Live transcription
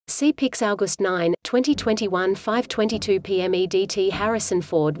See PicsAugust 9, 2021 5:22 p.m. EDTHarrison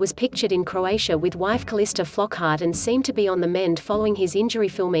Ford was pictured in Croatia with wife Calista Flockhart and seemed to be on the mend following his injury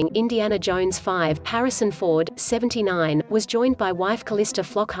filming Indiana Jones 5. Harrison Ford, 79, was joined by wife Calista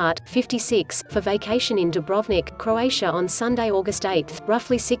Flockhart, 56, for vacation in Dubrovnik, Croatia on Sunday, August 8,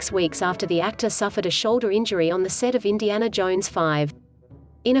 roughly 6 weeks after the actor suffered a shoulder injury on the set of Indiana Jones 5.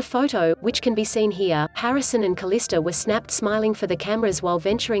 In a photo, which can be seen here, Harrison and Calista were snapped smiling for the cameras while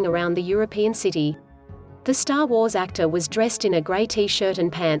venturing around the European city. The Star Wars actor was dressed in a grey t-shirt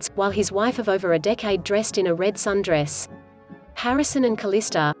and pants, while his wife of over a decade dressed in a red sundress. Harrison and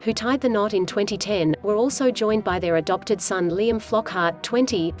Calista, who tied the knot in 2010, were also joined by their adopted son Liam Flockhart,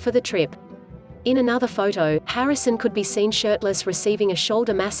 20, for the trip. In another photo, Harrison could be seen shirtless receiving a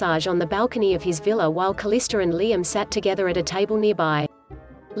shoulder massage on the balcony of his villa while Calista and Liam sat together at a table nearby.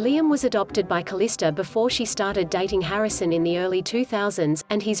 Liam was adopted by Calista before she started dating Harrison in the early 2000s,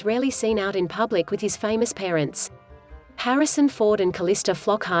 and he's rarely seen out in public with his famous parents. Harrison Ford and Calista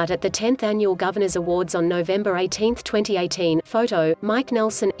Flockhart at the 10th Annual Governors Awards on November 18, 2018. Photo,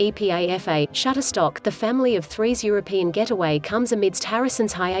 Mikkelsen, EPA-EFE, Shutterstock. The family of three's European getaway comes amidst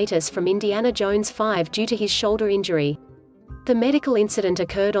Harrison's hiatus from Indiana Jones 5 due to his shoulder injury. The medical incident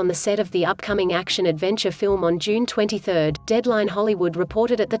occurred on the set of the upcoming action-adventure film on June 23, Deadline Hollywood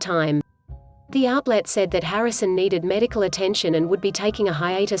reported at the time. The outlet said that Harrison needed medical attention and would be taking a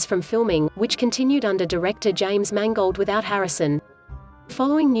hiatus from filming, which continued under director James Mangold without Harrison.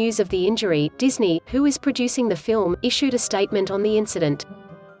 Following news of the injury, Disney, who is producing the film, issued a statement on the incident.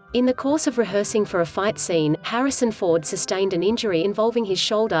 In the course of rehearsing for a fight scene, Harrison Ford sustained an injury involving his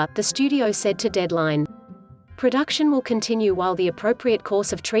shoulder, the studio said to Deadline. Production will continue while the appropriate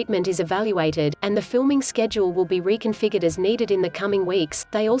course of treatment is evaluated, and the filming schedule will be reconfigured as needed in the coming weeks,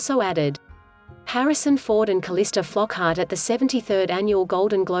 they also added. Harrison Ford and Calista Flockhart at the 73rd Annual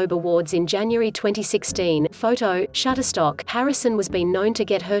Golden Globe Awards in January 2016. Photo, Shutterstock. Harrison was been known to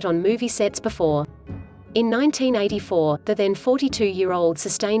get hurt on movie sets before. In 1984, the then 42-year-old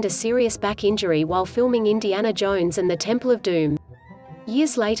sustained a serious back injury while filming Indiana Jones and the Temple of Doom.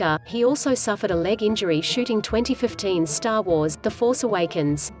 Years later, he also suffered a leg injury shooting 2015's Star Wars: The Force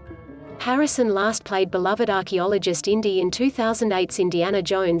Awakens. Harrison last played beloved archaeologist Indy in 2008's Indiana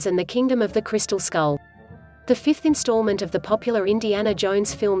Jones and the Kingdom of the Crystal Skull. The fifth installment of the popular Indiana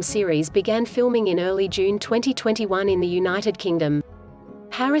Jones film series began filming in early June 2021 in the United Kingdom.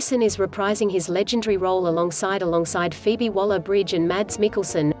 Harrison is reprising his legendary role alongside Phoebe Waller-Bridge and Mads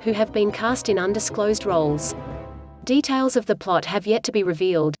Mikkelsen, who have been cast in undisclosed roles. Details of the plot have yet to be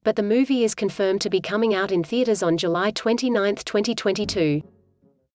revealed, but the movie is confirmed to be coming out in theaters on July 29, 2022.